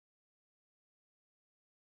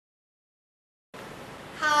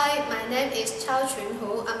Hi, my name is Chao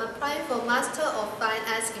Chunhu. I'm applying for Master of Fine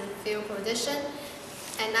Arts in Film Production,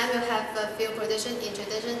 and I will have a film production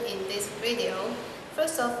introduction in this video.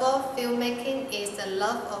 First of all, filmmaking is the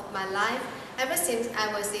love of my life. Ever since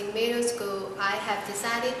I was in middle school, I have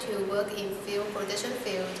decided to work in film production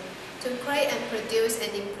field. To create and produce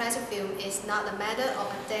an impressive film is not a matter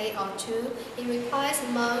of a day or two. It requires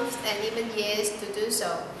months and even years to do so,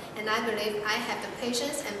 and I believe I have the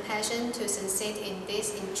patience and passion to succeed in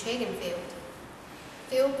this intriguing field.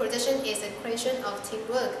 Film production is a creation of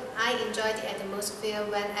teamwork. I enjoy the atmosphere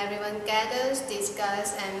when everyone gathers,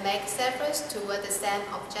 discusses, and makes efforts toward the same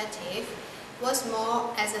objective. What's more,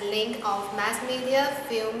 as a link of mass media,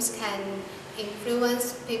 films can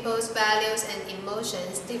influence people's values and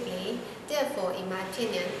emotions deeply. Therefore, in my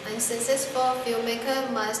opinion, a successful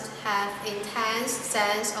filmmaker must have intense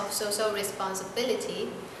sense of social responsibility.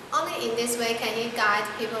 Only in this way can he guide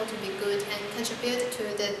people to be good and contribute to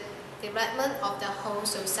the development of the whole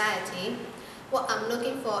society. What I'm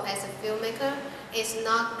looking for as a filmmaker is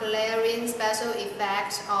not glaring special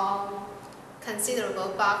effects or considerable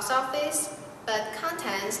box office, but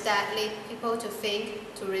contents that lead people to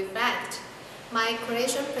think, to reflect. My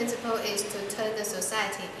creation principle is to turn the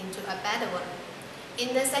society into a better one.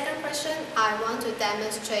 In the second question, I want to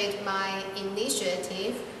demonstrate my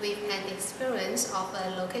initiative with an experience of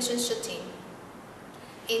a location shooting.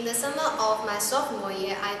 In the summer of my sophomore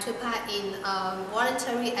year, I took part in a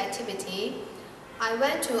voluntary activity. I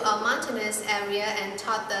went to a mountainous area and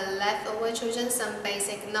taught the leftover children some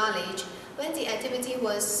basic knowledge. When the activity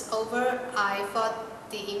was over, I thought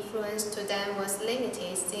the influence to them was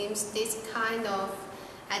limited, since this kind of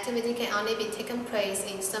activity can only be taken place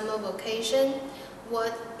in summer vacation.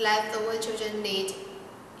 What leftover children need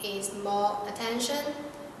is more attention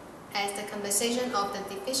as the compensation of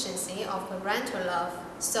the deficiency of parental love.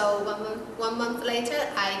 So one month later,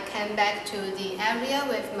 I came back to the area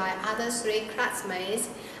with my other 3 classmates.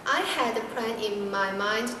 I had a plan in my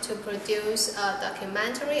mind to produce a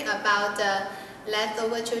documentary about the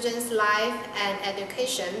leftover children's life and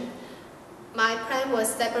education. My plan was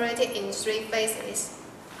separated in 3 phases.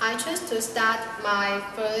 I chose to start my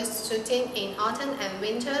first shooting in autumn and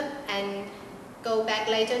winter and go back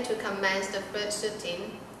later to commence the first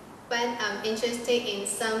shooting. When I'm interested in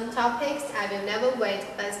some topics, I will never wait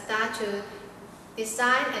but start to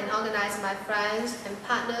design and organize my friends and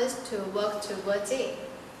partners to work towards it.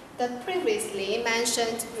 The previously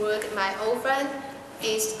mentioned work my old friend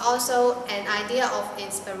is also an idea of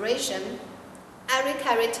inspiration. Every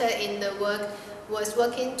character in the work was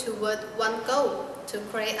working toward one goal, to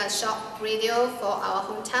create a short video for our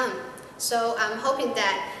hometown. So I'm hoping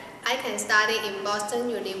that I can study in Boston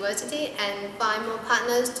University and find more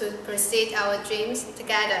partners to pursue our dreams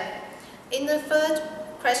together. In the third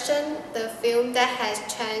question, the film that has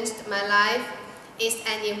changed my life is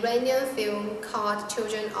an Iranian film called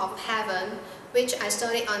Children of Heaven, which I saw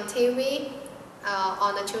it on TV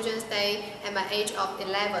on a Children's Day at my age of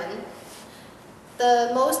 11.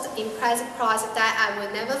 The most impressive part that I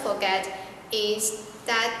will never forget is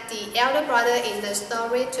that the elder brother in the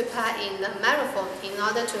story took part in a marathon in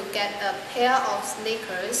order to get a pair of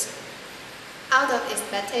sneakers. Out of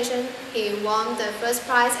expectation, he won the first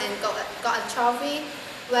prize and got a trophy.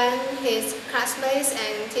 When his classmates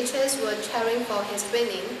and teachers were cheering for his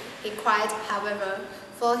winning, he cried, however,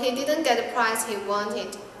 for he didn't get the prize he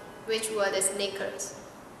wanted, which were the sneakers.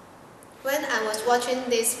 When I was watching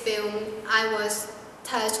this film, I was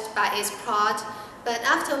touched by its plot, but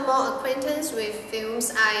after more acquaintance with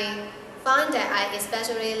films, I find that I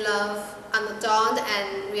especially love underdone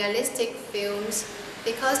and realistic films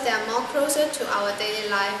because they are more closer to our daily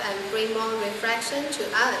life and bring more reflection to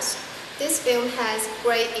us. This film has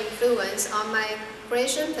great influence on my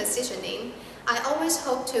creation positioning. I always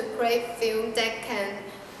hope to create films that can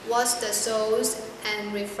wash the souls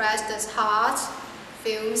and refresh the heart,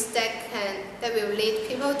 films that will lead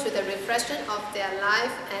people to the reflection of their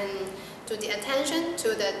life and to the attention to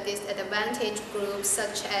the disadvantaged groups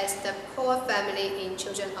such as the poor family in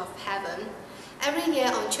Children of Heaven. Every year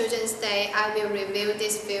on Children's Day, I will review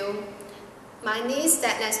this film. My niece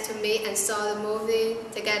sat next to me and saw the movie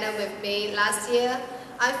together with me last year.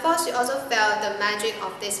 I thought she also felt the magic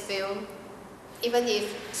of this film, even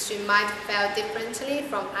if she might feel differently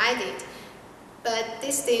from I did. But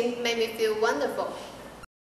this theme made me feel wonderful.